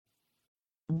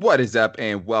What is up,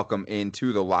 and welcome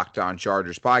into the Locked On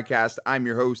Chargers podcast. I'm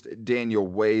your host, Daniel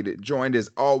Wade, joined as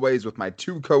always with my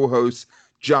two co-hosts,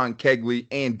 John Kegley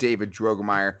and David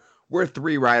Drogemeyer. We're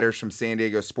three writers from San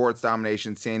Diego Sports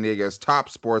Domination, San Diego's top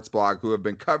sports blog, who have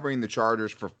been covering the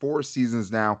Chargers for 4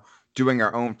 seasons now, doing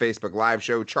our own Facebook Live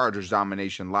show, Chargers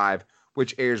Domination Live,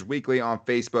 which airs weekly on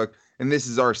Facebook. And this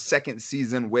is our second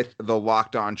season with the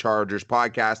Locked On Chargers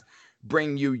podcast,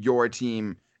 bringing you your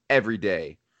team every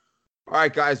day. All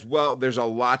right, guys. Well, there's a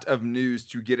lot of news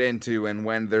to get into. And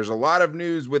when there's a lot of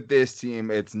news with this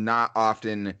team, it's not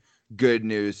often good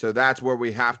news. So that's where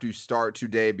we have to start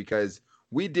today because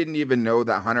we didn't even know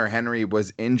that Hunter Henry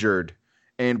was injured.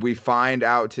 And we find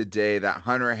out today that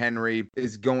Hunter Henry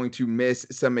is going to miss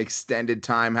some extended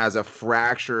time, has a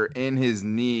fracture in his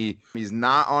knee. He's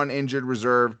not on injured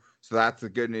reserve. So that's the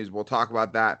good news. We'll talk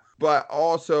about that. But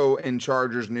also in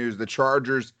Chargers news, the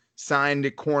Chargers signed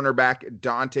cornerback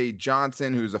Dontae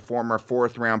Johnson, who's a former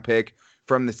 4th-round pick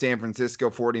from the San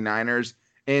Francisco 49ers.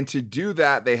 And to do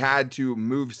that, they had to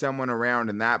move someone around,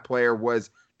 and that player was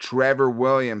Trevor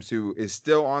Williams, who is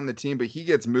still on the team, but he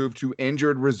gets moved to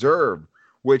injured reserve,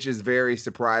 which is very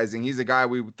surprising. He's a guy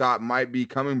we thought might be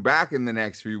coming back in the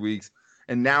next few weeks,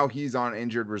 and now he's on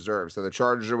injured reserve. So the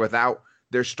Chargers are without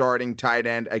their starting tight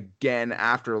end again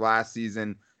after last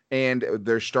season, and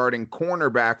their starting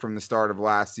cornerback from the start of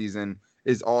last season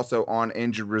is also on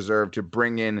injured reserve to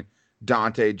bring in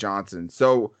Dontae Johnson.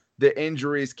 So the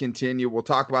injuries continue. We'll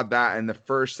talk about that in the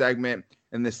first segment.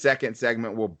 In the second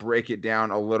segment, we'll break it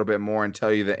down a little bit more and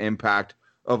tell you the impact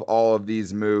of all of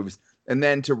these moves. And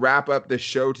then to wrap up the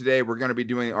show today, we're going to be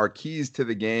doing our keys to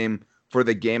the game for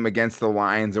the game against the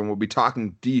Lions, and we'll be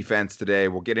talking defense today.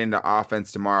 We'll get into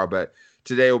offense tomorrow, but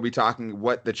today we'll be talking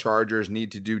what the Chargers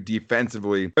need to do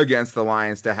defensively against the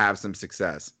Lions to have some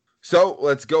success. So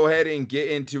let's go ahead and get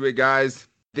into it, guys.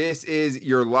 This is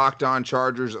your Locked On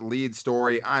Chargers lead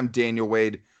story. I'm Daniel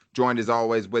Wade, joined as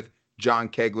always with John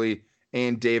Kegley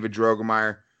and David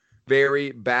Drogemeyer.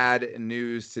 Very bad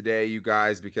news today, you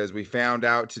guys, because we found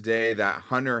out today that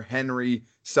Hunter Henry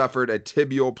suffered a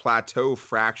tibial plateau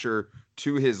fracture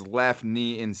to his left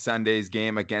knee in Sunday's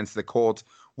game against the Colts,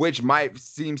 which might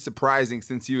seem surprising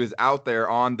since he was out there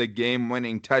on the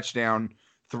game-winning touchdown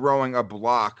throwing a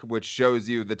block, which shows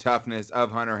you the toughness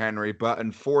of Hunter Henry. But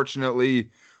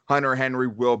unfortunately, Hunter Henry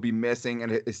will be missing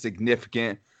a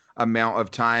significant amount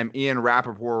of time. Ian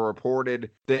Rapoport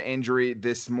reported the injury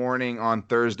this morning on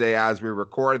Thursday as we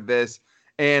record this.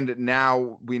 And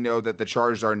now we know that the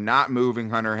Chargers are not moving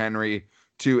Hunter Henry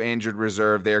to injured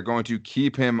reserve. They are going to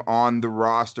keep him on the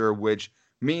roster, which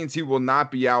means he will not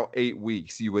be out 8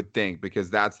 weeks, you would think, because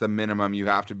that's the minimum you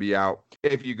have to be out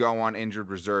if you go on injured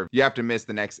reserve. You have to miss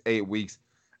the next 8 weeks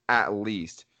at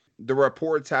least. The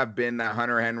reports have been that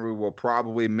Hunter Henry will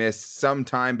probably miss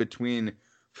sometime between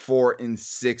 4 and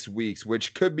 6 weeks,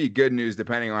 which could be good news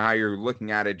depending on how you're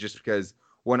looking at it, just because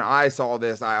when I saw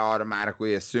this, I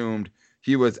automatically assumed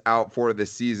he was out for the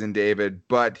season, David,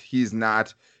 but he's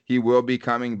not. He will be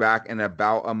coming back in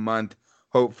about a month,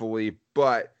 hopefully,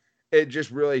 but it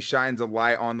just really shines a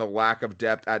light on the lack of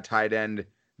depth at tight end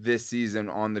this season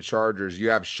on the Chargers. You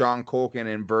have Sean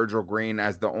Culkin and Virgil Green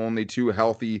as the only two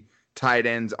healthy tight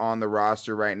ends on the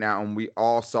roster right now, and we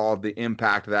all saw the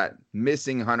impact that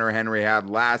missing Hunter Henry had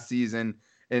last season,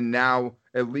 and now,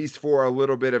 at least for a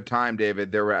little bit of time,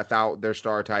 David, they're without their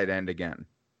star tight end again.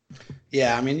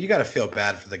 Yeah, I mean, you got to feel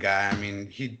bad for the guy. I mean,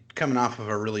 he coming off of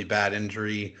a really bad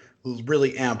injury, was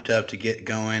really amped up to get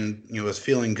going, was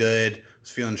feeling good,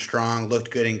 was feeling strong,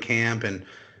 looked good in camp, and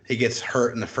he gets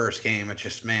hurt in the first game. It's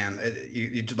just, man,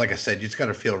 you like I said, you just got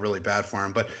to feel really bad for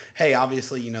him. But, hey,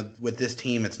 obviously, with this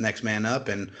team, it's next man up.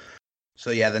 And so,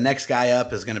 yeah, the next guy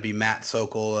up is going to be Matt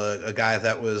Sokol, a guy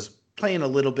that was playing a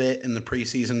little bit in the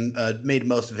preseason, made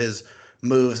most of his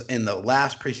moves in the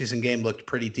last preseason game, looked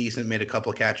pretty decent, made a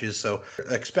couple of catches. So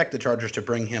expect the Chargers to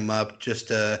bring him up just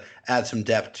to add some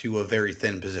depth to a very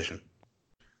thin position.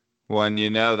 Well, and you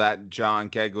know that John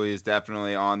Kegley is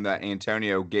definitely on the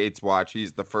Antonio Gates watch.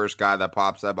 He's the first guy that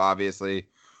pops up, obviously,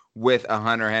 with a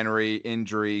Hunter Henry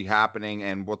injury happening,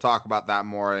 and we'll talk about that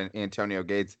more in Antonio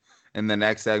Gates in the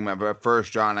next segment. But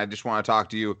first, John, I just want to talk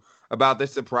to you about the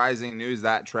surprising news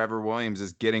that Trevor Williams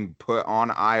is getting put on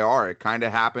IR. It kind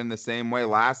of happened the same way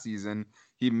last season.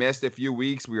 He missed a few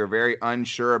weeks. We were very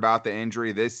unsure about the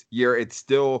injury this year. It's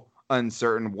still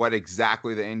uncertain what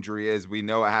exactly the injury is. We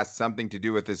know it has something to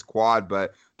do with his quad,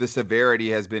 but the severity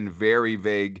has been very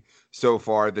vague so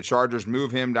far. The Chargers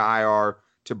move him to IR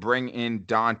to bring in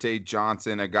Dontae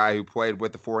Johnson, a guy who played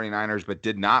with the 49ers but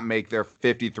did not make their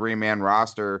 53-man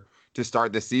roster to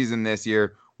start the season this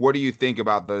year. What do you think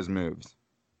about those moves?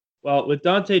 Well, with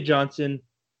Dante Johnson,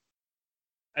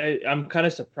 I'm kind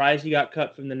of surprised he got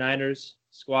cut from the Niners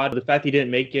squad. The fact he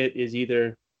didn't make it is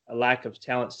either a lack of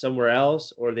talent somewhere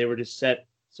else or they were just set.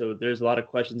 So there's a lot of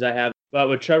questions I have. But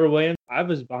with Trevor Williams, I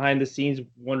was behind the scenes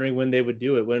wondering when they would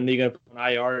do it. When are they going to put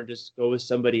on IR and just go with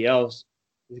somebody else?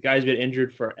 This guy's been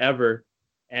injured forever,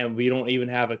 and we don't even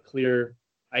have a clear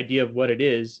idea of what it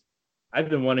is. I've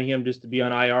been wanting him just to be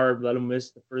on IR, let him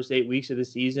miss the first 8 weeks of the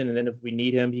season, and then if we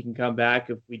need him, he can come back.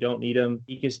 If we don't need him,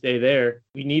 he can stay there.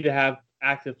 We need to have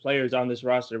active players on this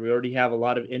roster. We already have a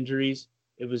lot of injuries.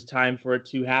 It was time for it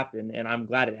to happen, and I'm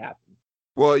glad it happened.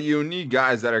 Well, you need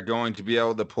guys that are going to be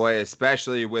able to play,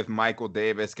 especially with Michael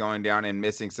Davis going down and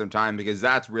missing some time, because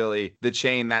that's really the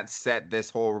chain that set this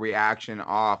whole reaction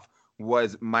off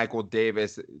was Michael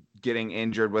Davis getting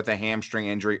injured with a hamstring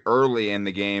injury early in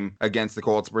the game against the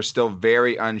Colts. We're still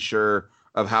very unsure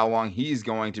of how long he's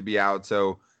going to be out.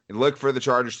 So look for the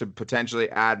Chargers to potentially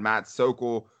add Matt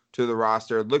Sokol to the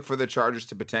roster. Look for the Chargers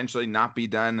to potentially not be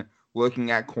done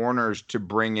looking at corners to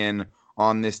bring in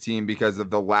on this team because of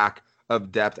the lack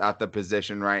of depth at the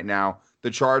position right now.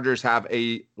 The Chargers have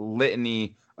a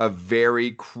litany of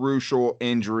very crucial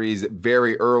injuries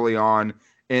very early on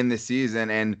in the season,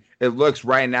 and it looks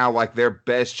right now like their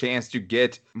best chance to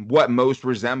get what most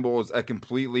resembles a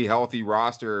completely healthy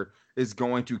roster is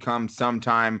going to come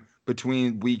sometime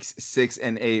between weeks 6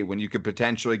 and 8 when you could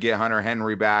potentially get Hunter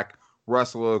Henry back,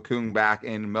 Russell Okung back,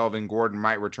 and Melvin Gordon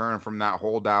might return from that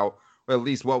holdout. Or at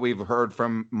least what we've heard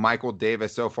from Michael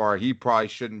Davis so far, he probably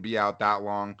shouldn't be out that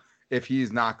long if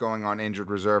he's not going on injured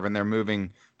reserve, and they're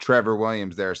moving Trevor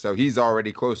Williams there. So he's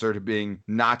already closer to being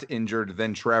not injured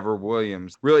than Trevor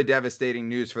Williams. Really devastating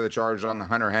news for the Chargers on the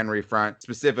Hunter Henry front,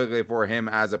 specifically for him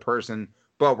as a person.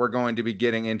 But we're going to be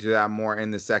getting into that more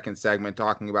in the second segment,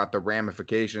 talking about the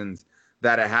ramifications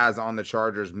that it has on the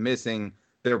Chargers missing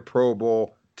their Pro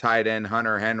Bowl tight end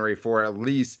Hunter Henry for at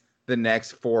least the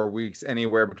next 4 weeks,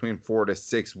 anywhere between 4 to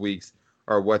 6 weeks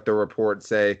are what the reports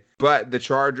say. But the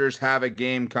Chargers have a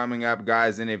game coming up,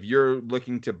 guys, and if you're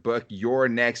looking to book your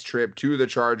next trip to the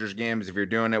Chargers games, if you're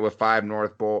doing it with 5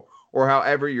 North Bolt or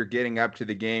however you're getting up to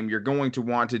the game, you're going to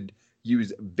want to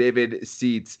use Vivid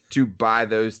Seats to buy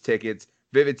those tickets.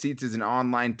 Vivid Seats is an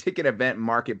online ticket event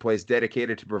marketplace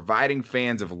dedicated to providing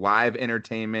fans of live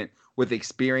entertainment with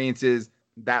experiences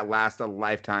that last a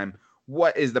lifetime.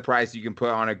 What is the price you can put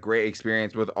on a great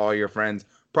experience with all your friends?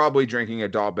 Probably drinking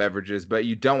adult beverages, but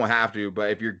you don't have to.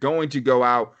 But if you're going to go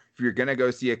out, if you're going to go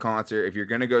see a concert, if you're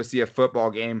going to go see a football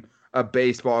game, a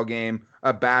baseball game,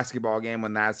 a basketball game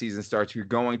when that season starts, you're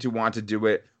going to want to do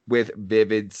it with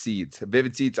Vivid Seats.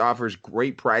 Vivid Seats offers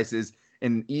great prices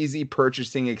and an easy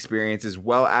purchasing experience, as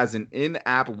well as an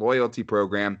in-app loyalty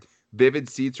program, Vivid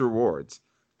Seats Rewards.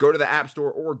 Go to the App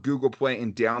Store or Google Play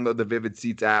and download the Vivid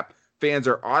Seats app. Fans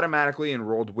are automatically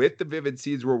enrolled with the Vivid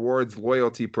Seats Rewards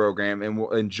loyalty program and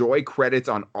will enjoy credits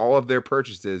on all of their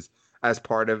purchases as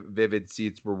part of Vivid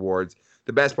Seats Rewards.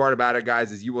 The best part about it,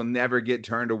 guys, is you will never get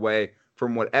turned away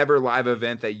from whatever live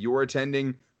event that you're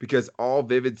attending because all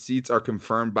Vivid Seats are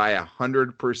confirmed by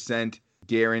 100%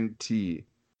 guarantee.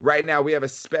 Right now, we have a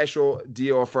special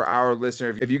deal for our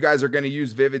listener. If you guys are going to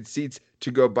use Vivid Seats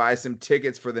to go buy some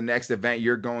tickets for the next event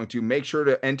you're going to, make sure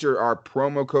to enter our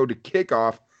promo code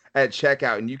KICKOFF at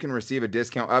checkout, and you can receive a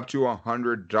discount up to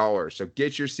 $100. So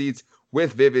get your seats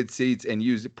with Vivid Seats and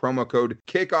use promo code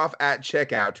KICKOFF at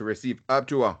checkout to receive up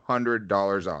to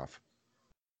 $100 off.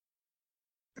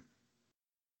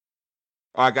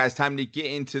 All right, guys, time to get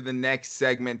into the next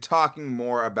segment, talking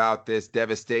more about this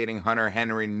devastating Hunter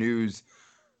Henry news,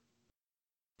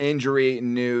 injury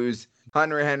news.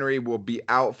 Hunter Henry will be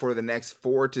out for the next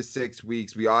 4 to 6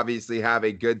 weeks. We obviously have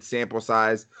a good sample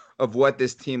size of what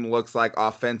this team looks like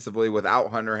offensively without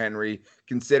Hunter Henry,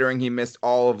 considering he missed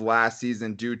all of last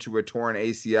season due to a torn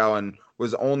ACL and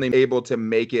was only able to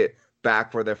make it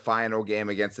back for their final game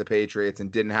against the Patriots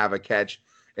and didn't have a catch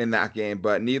in that game.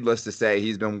 But needless to say,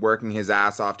 he's been working his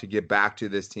ass off to get back to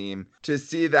this team. To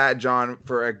see that, John,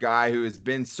 for a guy who has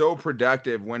been so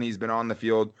productive when he's been on the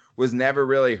field, was never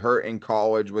really hurt in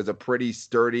college, was a pretty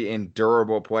sturdy and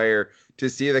durable player, to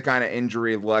see the kind of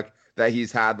injury luck that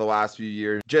he's had the last few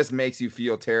years just makes you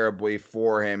feel terribly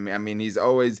for him. I mean, he's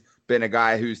always been a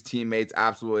guy whose teammates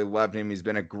absolutely loved him. He's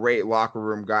been a great locker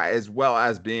room guy, as well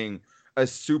as being a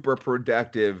super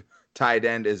productive tight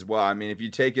end as well. I mean, if you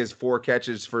take his 4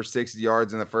 catches for 60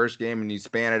 yards in the first game and you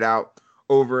span it out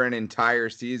over an entire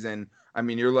season, I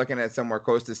mean, you're looking at somewhere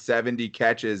close to 70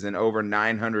 catches and over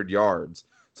 900 yards.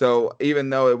 So even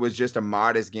though it was just a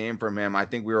modest game from him, I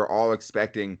think we were all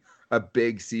expecting a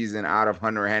big season out of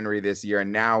Hunter Henry this year,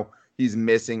 and now he's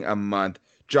missing a month.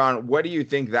 John, what do you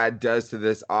think that does to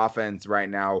this offense right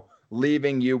now,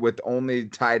 leaving you with only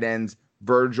tight ends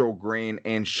Virgil Green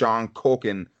and Sean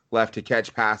Culkin left to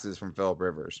catch passes from Philip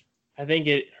Rivers? I think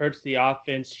it hurts the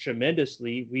offense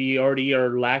tremendously. We already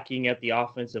are lacking at the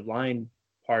offensive line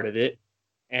part of it,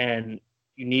 and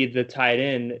you need the tight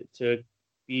end to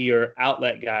be your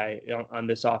outlet guy on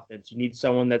this offense. You need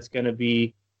someone that's going to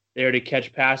be there to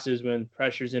catch passes when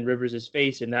pressure's in Rivers'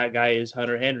 face, and that guy is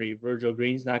Hunter Henry. Virgil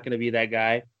Green's not going to be that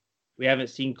guy. We haven't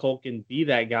seen Culkin be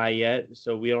that guy yet,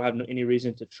 so we don't have any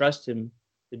reason to trust him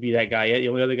to be that guy yet. The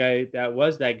only other guy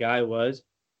that guy was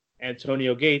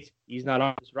Antonio Gates. He's not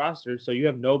on this roster, so you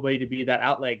have nobody to be that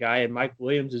outlet guy, and Mike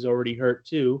Williams is already hurt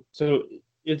too. So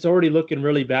it's already looking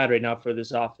really bad right now for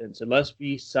this offense. Unless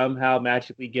we somehow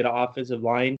magically get an offensive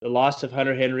line, the loss of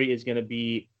Hunter Henry is going to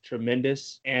be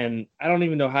tremendous. And I don't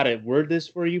even know how to word this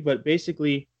for you, but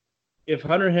basically, if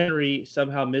Hunter Henry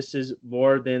somehow misses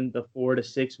more than the 4 to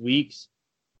 6 weeks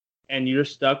and you're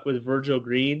stuck with Virgil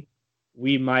Green,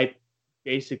 we might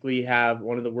basically have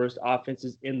one of the worst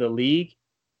offenses in the league,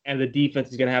 and the defense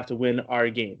is going to have to win our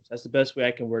games. That's the best way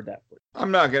I can word that for you. I'm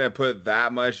not going to put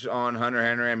that much on Hunter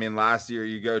Henry. I mean, last year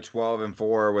you go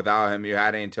 12-4 without him. You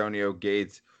had Antonio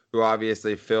Gates, who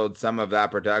obviously filled some of that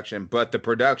production, but the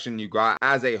production you got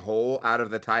as a whole out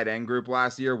of the tight end group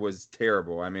last year was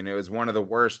terrible. I mean, it was one of the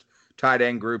worst tight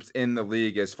end groups in the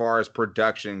league as far as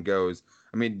production goes.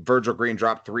 I mean, Virgil Green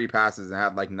dropped 3 passes and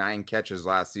had like 9 catches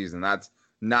last season. That's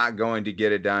not going to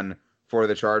get it done for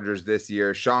the Chargers this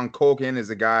year. Sean Culkin is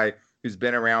a guy who's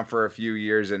been around for a few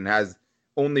years and has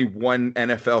only 1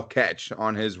 NFL catch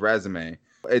on his resume.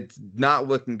 It's not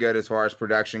looking good as far as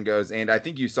production goes. And I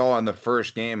think you saw in the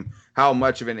first game how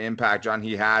much of an impact, John,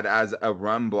 he had as a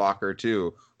run blocker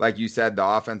too. Like you said, the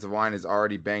offensive line is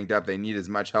already banged up. They need as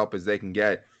much help as they can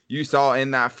get. You saw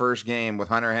in that first game with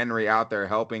Hunter Henry out there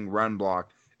helping run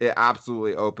block, it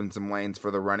absolutely opened some lanes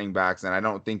for the running backs. And I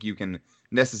don't think you can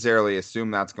necessarily assume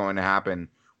that's going to happen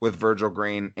with Virgil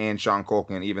Green and Sean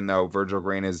Culkin, even though Virgil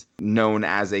Green is known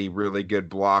as a really good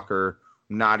blocker.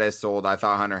 Not as sold. I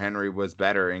thought Hunter Henry was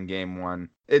better in game 1.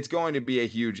 It's going to be a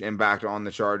huge impact on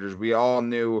the Chargers. We all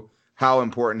knew how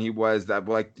important he was. That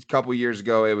like a couple years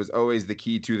ago, it was always the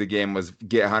key to the game was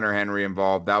get Hunter Henry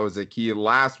involved. That was the key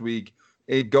last week.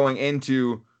 Going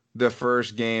into the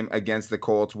first game against the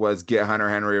Colts was get Hunter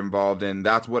Henry involved, and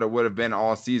that's what it would have been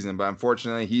all season. But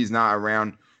unfortunately, he's not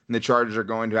around, and the Chargers are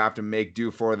going to have to make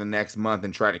do for the next month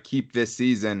and try to keep this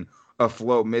season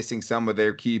afloat, missing some of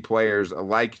their key players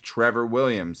like Trevor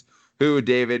Williams, who,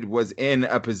 David, was in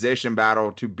a position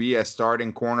battle to be a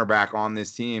starting cornerback on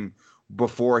this team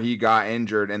before he got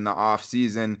injured in the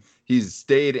offseason. He's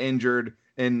stayed injured,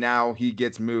 and now he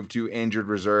gets moved to injured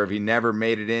reserve. He never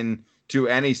made it into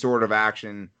any sort of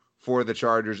action for the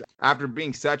Chargers. After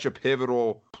being such a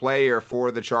pivotal player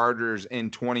for the Chargers in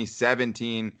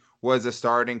 2017, was a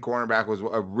starting cornerback, was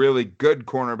a really good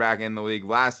cornerback in the league.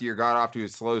 Last year got off to a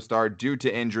slow start due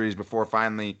to injuries before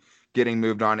finally getting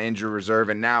moved on injured reserve.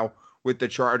 And now with the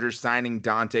Chargers signing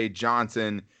Dante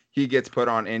Johnson, he gets put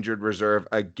on injured reserve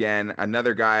again.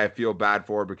 Another guy I feel bad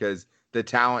for because the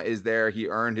talent is there. He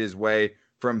earned his way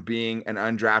from being an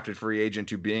undrafted free agent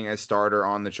to being a starter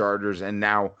on the Chargers. And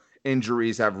now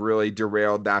injuries have really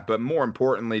derailed that. But more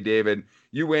importantly, David,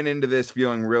 you went into this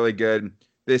feeling really good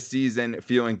this season,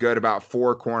 feeling good about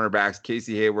 4 cornerbacks: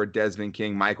 Casey Hayward, Desmond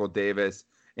King, Michael Davis,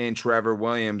 and Trevor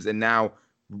Williams. And now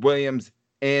Williams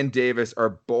and Davis are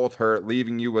both hurt,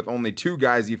 leaving you with only 2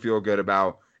 guys you feel good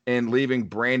about and leaving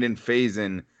Brandon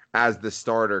Faison as the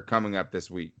starter coming up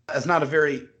this week. It's not a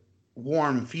very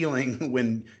warm feeling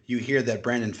when you hear that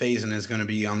Brandon Faison is going to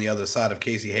be on the other side of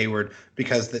Casey Hayward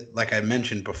because, like I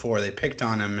mentioned before, they picked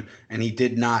on him and he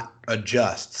did not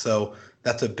adjust. So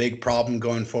that's a big problem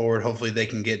going forward. Hopefully they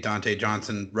can get Dante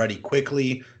Johnson ready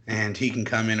quickly and he can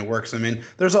come in and work some in.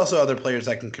 There's also other players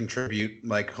that can contribute,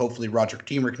 like hopefully Roger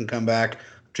Teamer can come back.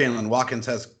 Jalen Watkins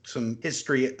has some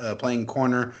history playing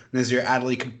corner. Nazir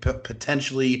Adderley could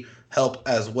potentially help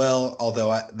as well,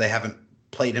 although they haven't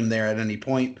played him there at any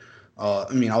point.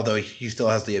 Although he still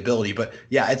has the ability. But,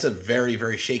 yeah, it's a very,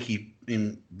 very shaky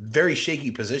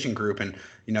position group. And,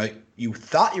 you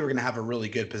thought you were going to have a really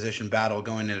good position battle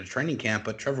going into training camp,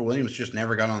 but Trevor Williams just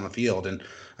never got on the field. And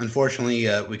unfortunately,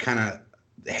 we kind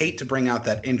of hate to bring out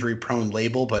that injury-prone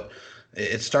label, but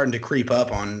it's starting to creep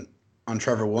up on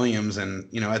Trevor Williams. And,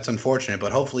 it's unfortunate,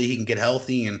 but hopefully he can get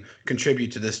healthy and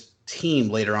contribute to this team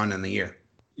later on in the year.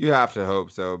 You have to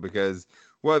hope so because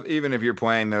even if you're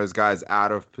playing those guys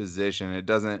out of position, it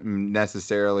doesn't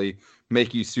necessarily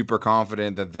make you super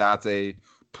confident that that's a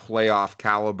playoff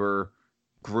caliber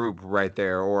group right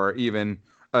there, or even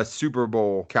a Super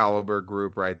Bowl caliber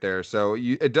group right there. So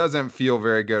it doesn't feel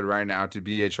very good right now to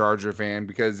be a Charger fan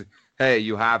because, hey,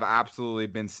 you have absolutely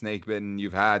been snake bitten.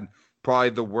 You've had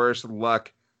probably the worst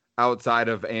luck outside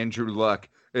of Andrew Luck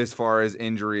as far as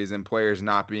injuries and players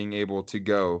not being able to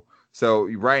go. So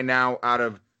right now, out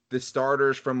of the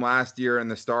starters from last year and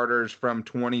the starters from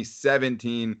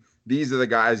 2017, these are the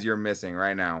guys you're missing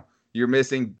right now. You're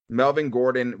missing Melvin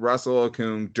Gordon, Russell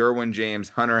Okung, Derwin James,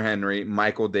 Hunter Henry,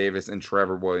 Michael Davis, and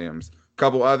Trevor Williams. A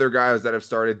couple other guys that have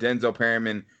started, Denzel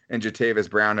Perryman and Jatavis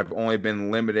Brown, have only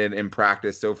been limited in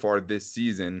practice so far this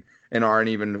season and aren't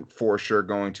even for sure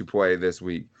going to play this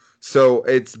week. So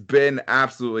it's been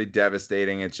absolutely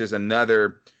devastating. It's just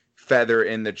another feather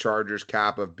in the Chargers'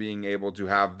 cap of being able to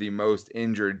have the most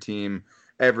injured team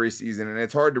every season. And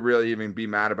it's hard to really even be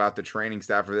mad about the training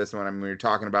staff for this one. I mean, you're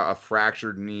talking about a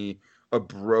fractured knee, a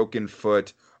broken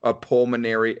foot, a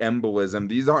pulmonary embolism.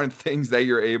 These aren't things that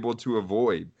you're able to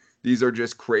avoid. These are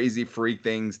just crazy freak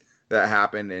things that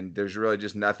happen, and there's really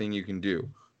just nothing you can do.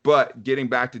 But getting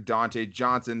back to Dante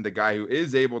Johnson, the guy who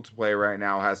is able to play right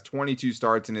now, has 22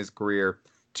 starts in his career,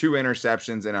 2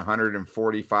 interceptions, and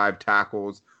 145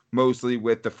 tackles, mostly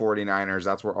with the 49ers.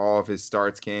 That's where all of his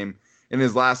starts came. In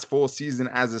his last full season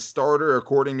as a starter,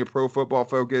 according to Pro Football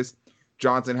Focus,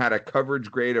 Johnson had a coverage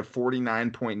grade of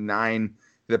 49.9.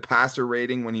 The passer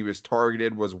rating when he was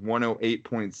targeted was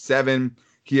 108.7.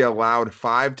 He allowed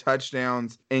 5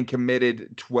 touchdowns and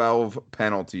committed 12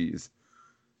 penalties.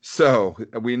 So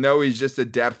we know he's just a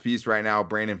depth piece right now.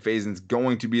 Brandon Faison's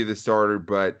going to be the starter,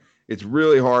 but it's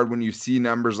really hard when you see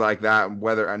numbers like that,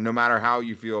 no matter how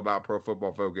you feel about Pro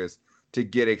Football Focus, to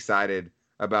get excited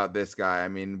about this guy. I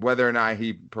mean, whether or not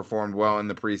he performed well in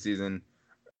the preseason,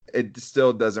 it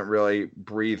still doesn't really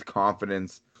breathe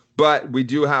confidence. But we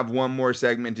do have one more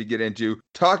segment to get into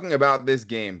talking about this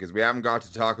game, because we haven't got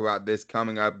to talk about this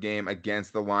coming up game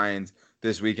against the Lions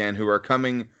this weekend, who are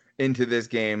coming into this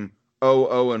game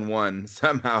 0-1,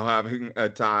 somehow having a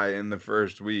tie in the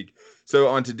first week. So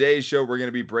on today's show, we're going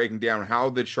to be breaking down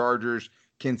how the Chargers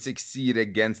can succeed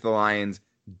against the Lions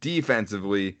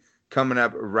defensively, coming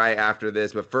up right after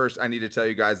this. But first, I need to tell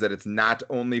you guys that it's not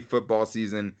only football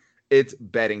season, it's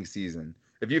betting season.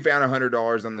 If you found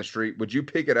 $100 on the street, would you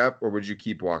pick it up or would you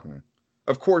keep walking?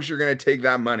 Of course, you're going to take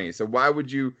that money. So why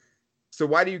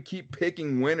do you keep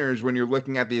picking winners when you're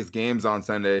looking at these games on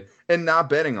Sunday and not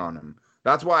betting on them?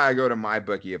 That's why I go to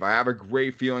MyBookie. If I have a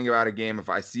great feeling about a game, if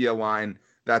I see a line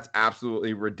that's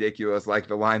absolutely ridiculous, like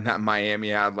the line that Miami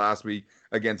had last week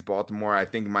against Baltimore, I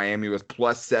think Miami was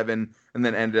 +7 and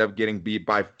then ended up getting beat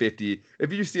by 50.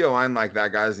 If you see a line like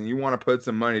that, guys, and you want to put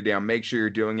some money down, make sure you're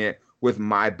doing it with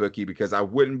MyBookie, because I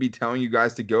wouldn't be telling you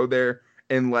guys to go there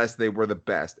unless they were the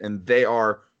best. And they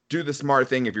are. Do the smart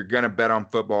thing. If you're going to bet on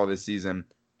football this season,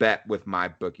 bet with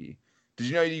MyBookie. Did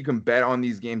you know you can bet on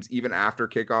these games even after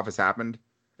kickoff has happened?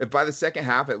 If by the second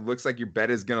half it looks like your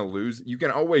bet is going to lose, you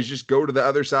can always just go to the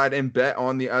other side and bet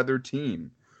on the other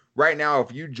team. Right now,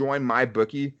 if you join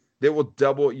MyBookie, they will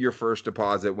double your first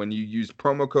deposit when you use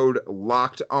promo code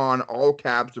LOCKEDON, all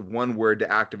caps, one word,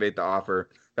 to activate the offer.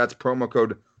 That's promo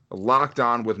code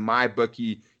LOCKEDON with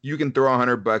MyBookie. You can throw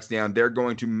 $100 down. They're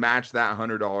going to match that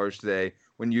 $100 today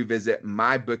when you visit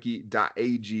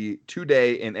mybookie.ag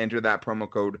today and enter that promo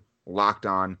code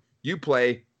LOCKEDON. You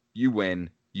play, you win,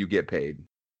 you get paid.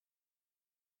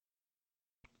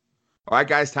 All right,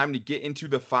 guys, time to get into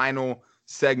the final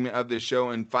segment of the show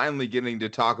and finally getting to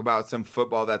talk about some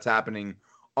football that's happening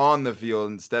on the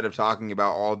field instead of talking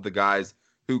about all of the guys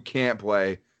who can't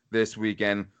play this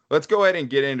weekend. Let's go ahead and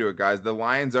get into it, guys. The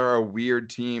Lions are a weird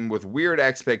team with weird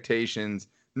expectations.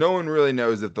 No one really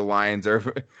knows if the Lions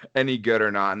are any good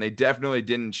or not, and they definitely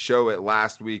didn't show it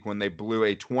last week when they blew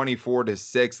a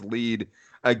 24-6 lead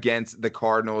against the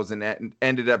Cardinals and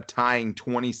ended up tying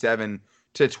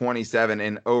 27-27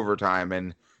 in overtime.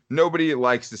 And nobody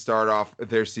likes to start off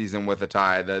their season with a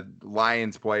tie. The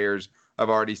Lions players have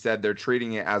already said they're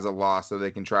treating it as a loss so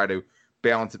they can try to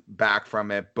bounce back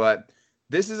from it. But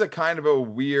this is a kind of a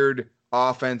weird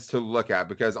offense to look at,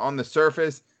 because on the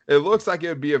surface, it looks like it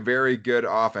would be a very good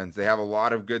offense. They have a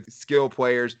lot of good skill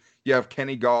players. You have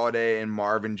Kenny Golladay and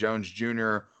Marvin Jones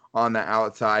Jr. on the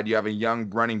outside. You have a young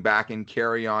running back in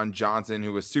Kerryon Johnson,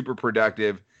 who was super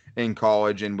productive in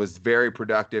college and was very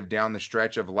productive down the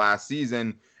stretch of last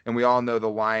season. And we all know the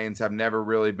Lions have never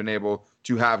really been able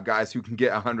to have guys who can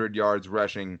get 100 yards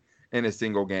rushing in a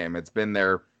single game. It's been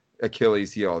their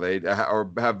Achilles heel. They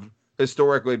have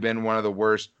historically been one of the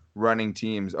worst running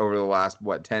teams over the last,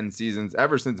 10 seasons.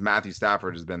 Ever since Matthew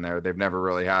Stafford has been there, they've never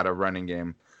really had a running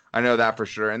game. I know that for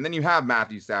sure. And then you have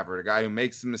Matthew Stafford, a guy who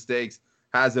makes some mistakes,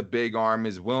 has a big arm,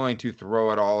 is willing to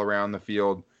throw it all around the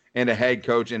field, and a head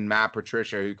coach in Matt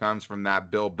Patricia who comes from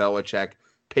that Bill Belichick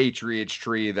Patriots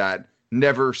tree that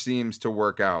never seems to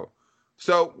work out.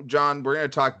 So, John, we're going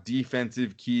to talk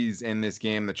defensive keys in this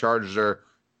game. The Chargers are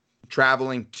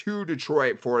traveling to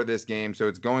Detroit for this game, so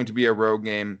it's going to be a road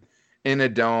game in a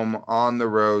dome on the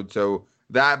road. So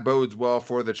that bodes well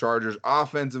for the Chargers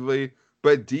offensively,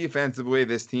 but defensively,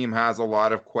 this team has a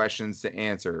lot of questions to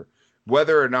answer.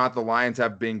 Whether or not the Lions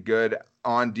have been good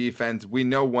on defense, we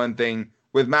know one thing.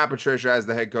 With Matt Patricia as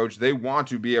the head coach, they want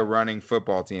to be a running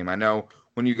football team. I know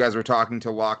when you guys were talking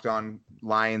to Locked On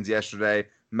Lions yesterday,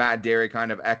 Matt Derry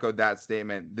kind of echoed that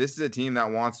statement. This is a team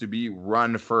that wants to be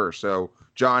run first. So,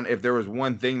 John, if there was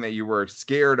one thing that you were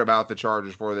scared about the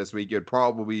Chargers for this week, it'd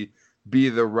probably be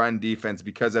the run defense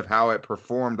because of how it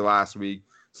performed last week.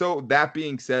 So, that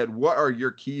being said, what are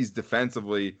your keys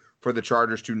defensively for the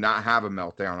Chargers to not have a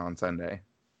meltdown on Sunday?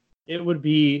 It would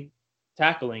be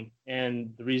tackling.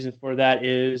 And the reason for that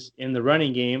is in the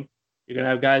running game, you're going to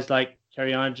have guys like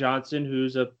Kerryon Johnson,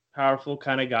 who's a powerful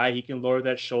kind of guy. He can lower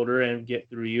that shoulder and get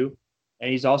through you. And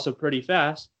he's also pretty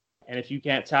fast. And if you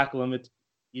can't tackle him,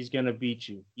 he's going to beat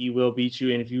you. He will beat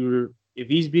you. And if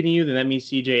he's beating you, then that means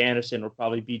C.J. Anderson will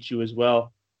probably beat you as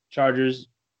well. Chargers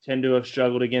tend to have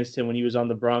struggled against him when he was on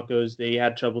the Broncos. They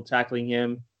had trouble tackling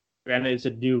him. Granted,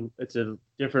 it's a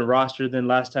different roster than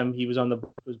last time he was on the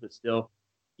Broncos, but still,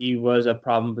 he was a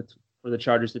problem for the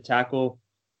Chargers to tackle.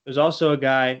 There's also a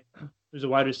guy who's a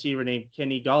wide receiver named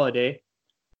Kenny Golladay,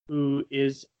 who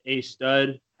is a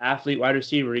stud athlete wide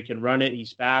receiver. He can run it.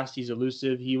 He's fast. He's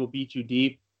elusive. He will beat you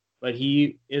deep. But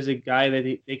he is a guy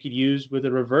that they could use with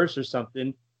a reverse or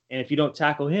something. And if you don't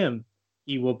tackle him,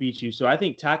 he will beat you. So I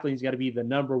think tackling's got to be the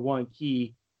number one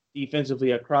key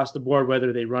defensively across the board,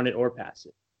 whether they run it or pass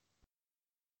it.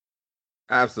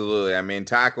 Absolutely. I mean,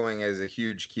 tackling is a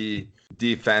huge key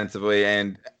defensively.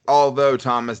 And although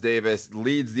Thomas Davis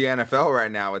leads the NFL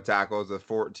right now with tackles with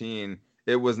 14,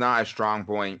 it was not a strong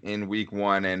point in week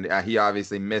one. And he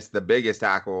obviously missed the biggest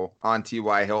tackle on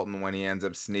T.Y. Hilton when he ends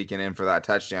up sneaking in for that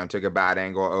touchdown, took a bad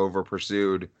angle, over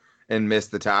pursued, and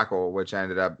missed the tackle, which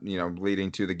ended up, leading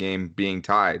to the game being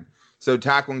tied. So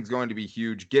tackling is going to be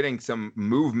huge. Getting some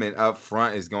movement up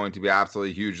front is going to be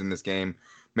absolutely huge in this game.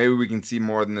 Maybe we can see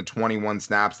more than the 21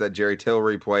 snaps that Jerry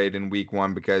Tillery played in week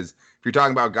one, because if you're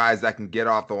talking about guys that can get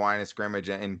off the line of scrimmage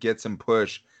and get some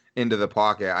push into the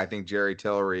pocket, I think Jerry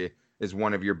Tillery is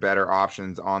one of your better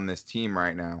options on this team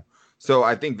right now. So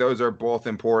I think those are both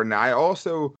important. I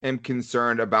also am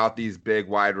concerned about these big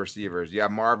wide receivers. You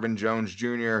have Marvin Jones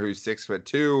Jr., who's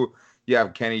 6'2". You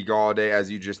have Kenny Golladay,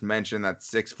 as you just mentioned, that's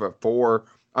 6'4".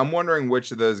 I'm wondering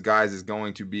which of those guys is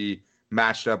going to be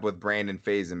matched up with Brandon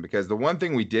Faison, because the one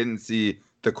thing we didn't see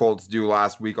the Colts do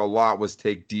last week a lot was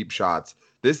take deep shots.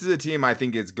 This is a team I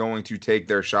think is going to take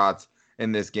their shots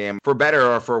in this game, for better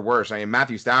or for worse. I mean,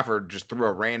 Matthew Stafford just threw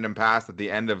a random pass at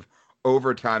the end of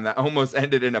overtime that almost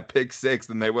ended in a pick six,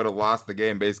 and they would have lost the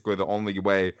game, basically the only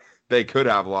way they could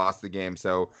have lost the game.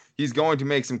 So he's going to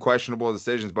make some questionable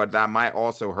decisions, but that might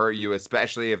also hurt you,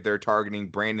 especially if they're targeting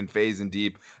Brandon Faison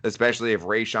deep, especially if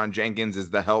Rayshon Jenkins is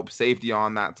the help safety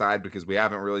on that side, because we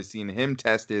haven't really seen him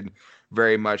tested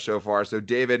very much so far. So,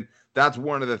 David, that's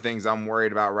one of the things I'm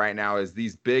worried about right now, is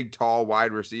these big, tall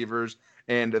wide receivers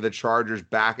and the Chargers'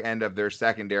 back end of their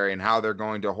secondary and how they're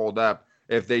going to hold up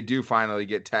if they do finally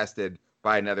get tested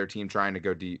by another team trying to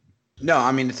go deep. No,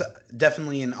 I mean, it's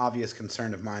definitely an obvious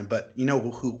concern of mine, but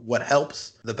what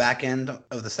helps the back end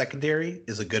of the secondary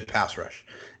is a good pass rush.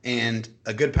 And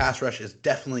a good pass rush is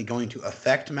definitely going to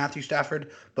affect Matthew Stafford.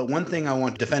 But one thing I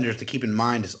want defenders to keep in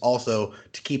mind is also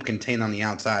to keep contained on the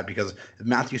outside, because if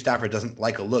Matthew Stafford doesn't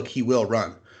like a look, he will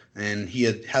run. And he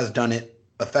has done it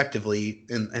effectively,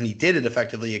 and he did it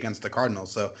effectively against the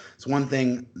Cardinals. So it's one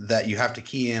thing that you have to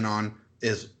key in on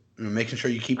is making sure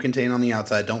you keep contained on the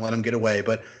outside. Don't let him get away.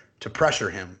 But to pressure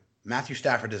him, Matthew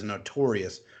Stafford is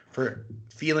notorious for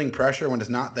feeling pressure when it's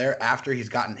not there after he's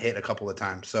gotten hit a couple of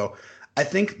times. So I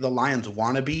think the Lions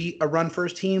want to be a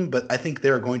run-first team, but I think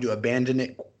they're going to abandon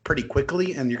it pretty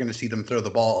quickly, and you're going to see them throw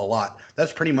the ball a lot.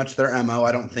 That's pretty much their MO.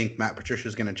 I don't think Matt Patricia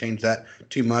is going to change that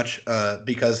too much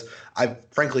because I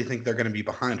frankly think they're going to be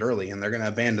behind early, and they're going to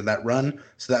abandon that run.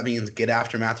 So that means get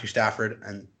after Matthew Stafford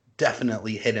and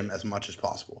definitely hit him as much as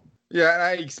possible. Yeah, and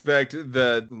I expect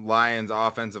the Lions'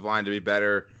 offensive line to be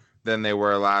better than they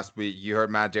were last week. You heard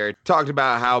Matt Derry talked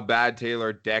about how bad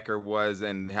Taylor Decker was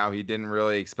and how he didn't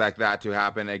really expect that to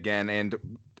happen again. And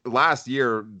last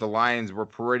year, the Lions were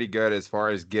pretty good as far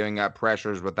as giving up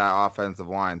pressures with that offensive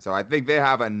line. So I think they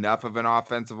have enough of an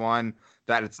offensive line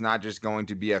that it's not just going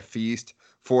to be a feast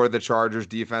for the Chargers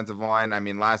defensive line. I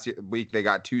mean, last week they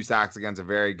got 2 sacks against a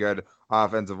very good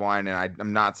offensive line, and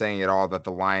I'm not saying at all that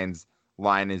the Lions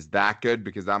line is that good,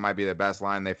 because that might be the best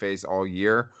line they face all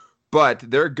year, but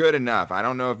they're good enough. I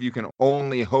don't know if you can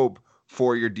only hope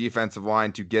for your defensive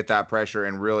line to get that pressure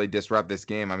and really disrupt this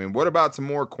game. I mean, what about some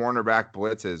more cornerback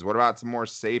blitzes? What about some more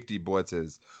safety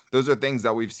blitzes? Those are things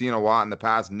that we've seen a lot in the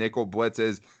past. Nickel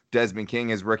blitzes. Desmond King,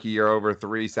 his rookie year, over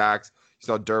 3 sacks. You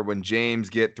saw Derwin James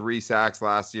get 3 sacks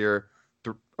last year,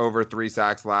 over 3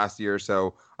 sacks last year.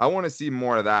 So I want to see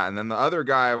more of that. And then the other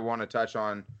guy I want to touch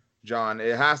on, John,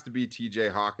 it has to be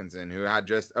TJ Hawkinson, who had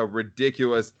just a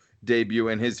ridiculous debut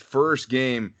in his first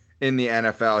game in the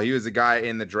NFL. He was a guy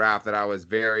in the draft that I was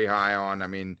very high on. I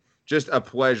mean, just a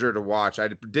pleasure to watch. I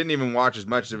didn't even watch as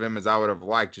much of him as I would have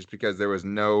liked, just because there was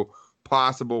no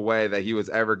possible way that he was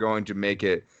ever going to make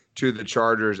it to the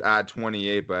Chargers at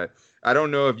 28. But I don't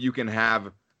know if you can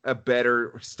have a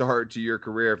better start to your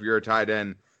career if you're a tight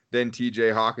end than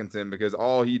TJ Hawkinson, because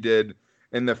all he did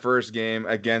in the first game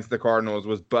against the Cardinals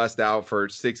was bust out for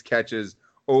 6 catches,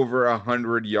 over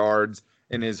 100 yards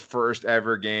in his first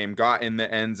ever game, got in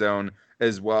the end zone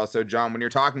as well. So, John, when you're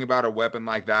talking about a weapon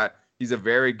like that, he's a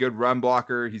very good run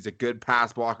blocker, he's a good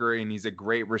pass blocker, and he's a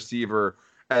great receiver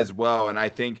as well. And I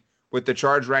think with the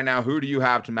Charge right now, who do you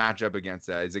have to match up against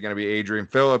that? Is it going to be Adrian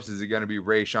Phillips? Is it going to be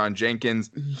Rayshawn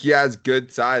Jenkins? He has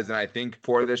good size, and I think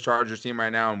for this Chargers team right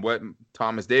now and what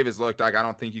Thomas Davis looked like, I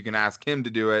don't think you can ask him to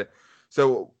do it.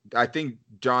 So I think,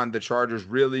 John, the Chargers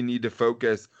really need to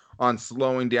focus on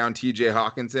slowing down TJ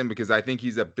Hawkinson, because I think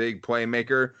he's a big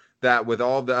playmaker that, with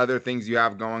all the other things you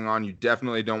have going on, you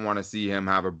definitely don't want to see him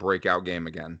have a breakout game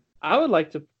again. I would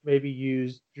like to maybe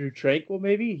use Drew Tranquill.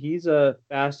 Maybe he's a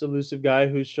fast, elusive guy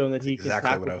who's shown that he can exactly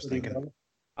tackle what I was thinking.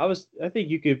 Well. I think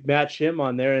you could match him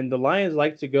on there, and the Lions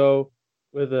like to go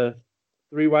with a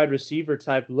 3 wide receiver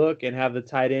type look and have the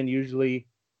tight end usually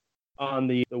on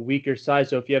the weaker side.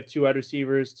 So if you have 2 wide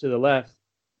receivers to the left,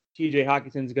 TJ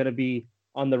Hawkinson's going to be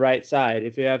on the right side.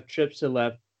 If you have trips to the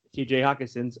left, TJ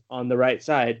Hawkinson's on the right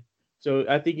side. So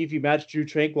I think if you match Drew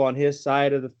Tranquill on his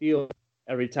side of the field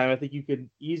every time, I think you could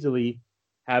easily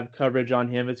have coverage on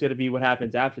him. It's going to be what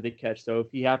happens after the catch. So if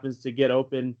he happens to get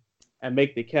open and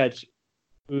make the catch,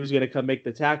 who's going to come make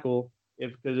the tackle?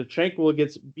 Because if Tranquill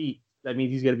gets beat, that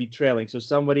means he's going to be trailing. So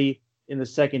somebody in the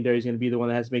secondary is going to be the one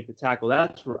that has to make the tackle.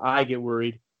 That's where I get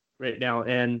worried right now.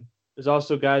 And there's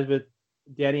also guys with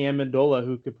Danny Amendola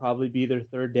who could probably be their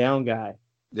third down guy.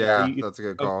 Yeah, that's a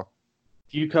good call.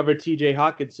 If you cover TJ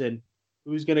Hawkinson,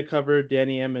 who's going to cover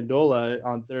Danny Amendola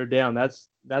on third down? That's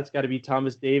got to be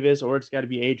Thomas Davis, or it's got to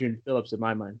be Adrian Phillips in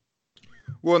my mind.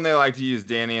 Well, and they like to use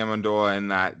Danny Amendola in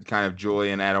that kind of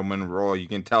Julian Edelman role. You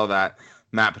can tell that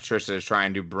Matt Patricia is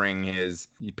trying to bring his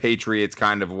Patriots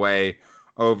kind of way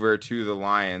over to the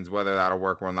Lions. Whether that'll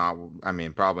work or not, I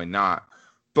mean, probably not.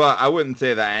 But I wouldn't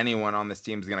say that anyone on this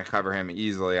team is going to cover him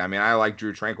easily. I mean, I like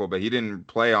Drew Tranquill, but he didn't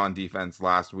play on defense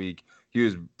last week. He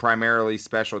was primarily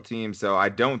special teams, so I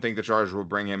don't think the Chargers will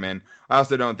bring him in. I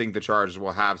also don't think the Chargers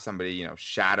will have somebody,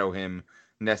 shadow him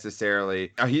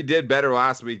necessarily. He did better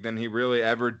last week than he really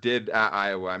ever did at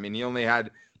Iowa. I mean, he only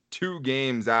had 2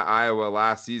 games at Iowa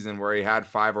last season where he had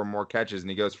 5 or more catches, and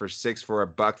he goes for 6 for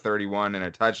 $131 and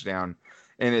a touchdown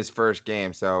in his first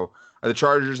game. So the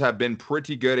Chargers have been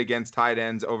pretty good against tight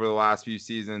ends over the last few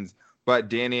seasons, but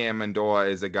Danny Amendola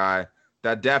is a guy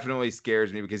that definitely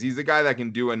scares me, because he's a guy that can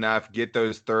do enough, get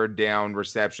those third down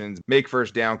receptions, make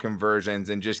first down conversions,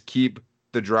 and just keep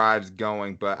the drives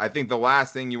going. But I think the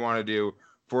last thing you want to do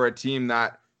for a team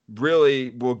that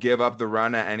really will give up the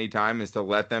run at any time is to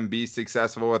let them be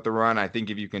successful at the run. I think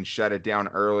if you can shut it down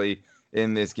early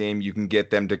in this game, you can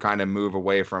get them to kind of move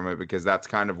away from it, because that's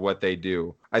kind of what they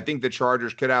do. I think the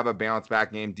Chargers could have a bounce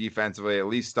back game defensively, at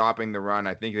least stopping the run.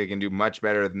 I think they can do much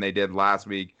better than they did last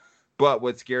week. But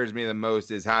what scares me the most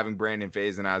is having Brandon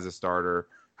Faison as a starter,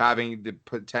 having the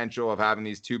potential of having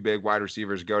these 2 big wide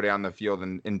receivers go down the field,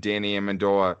 and Danny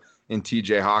Amendola and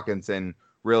TJ Hawkinson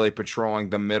really patrolling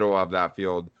the middle of that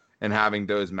field and having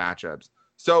those matchups.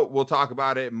 So we'll talk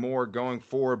about it more going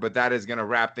forward, but that is going to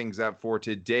wrap things up for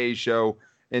today's show.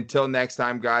 Until next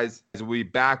time, guys, we'll be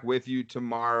back with you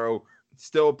tomorrow,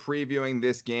 still previewing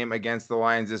this game against the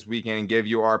Lions this weekend, and give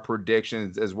you our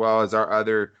predictions as well as our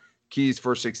other keys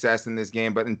for success in this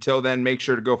game. But until then, make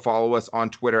sure to go follow us on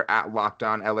Twitter at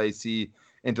LockedOnLAC,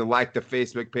 and to like the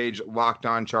Facebook page Locked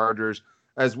On Chargers,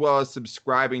 as well as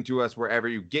subscribing to us wherever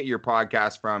you get your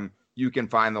podcast from. You can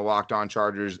find the Locked On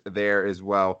Chargers there as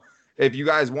well. If you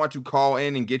guys want to call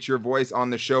in and get your voice on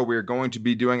the show, we're going to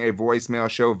be doing a voicemail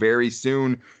show very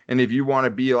soon. And if you want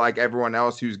to be like everyone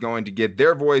else who's going to get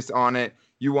their voice on it,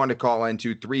 you want to call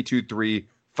into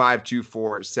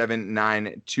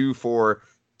 323-524-7924.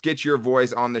 Get your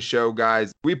voice on the show,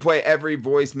 guys. We play every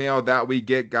voicemail that we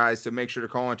get, guys, so make sure to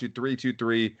call into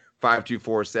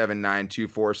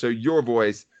 323-524-7924 so your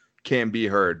voice can be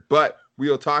heard. But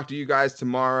we'll talk to you guys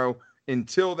tomorrow.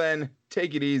 Until then,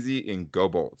 take it easy and go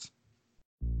Bolts.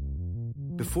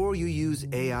 Before you use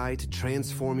AI to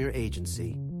transform your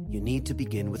agency, you need to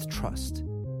begin with trust.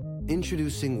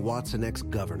 Introducing watsonx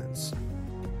Governance,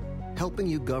 helping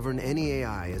you govern any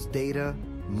AI as data,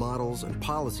 models, and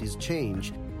policies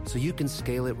change so you can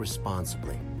scale it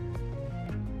responsibly.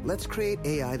 Let's create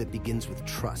AI that begins with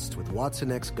trust with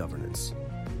watsonx Governance.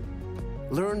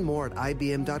 Learn more at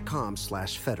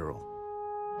ibm.com/federal.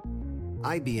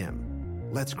 IBM.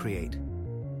 Let's create.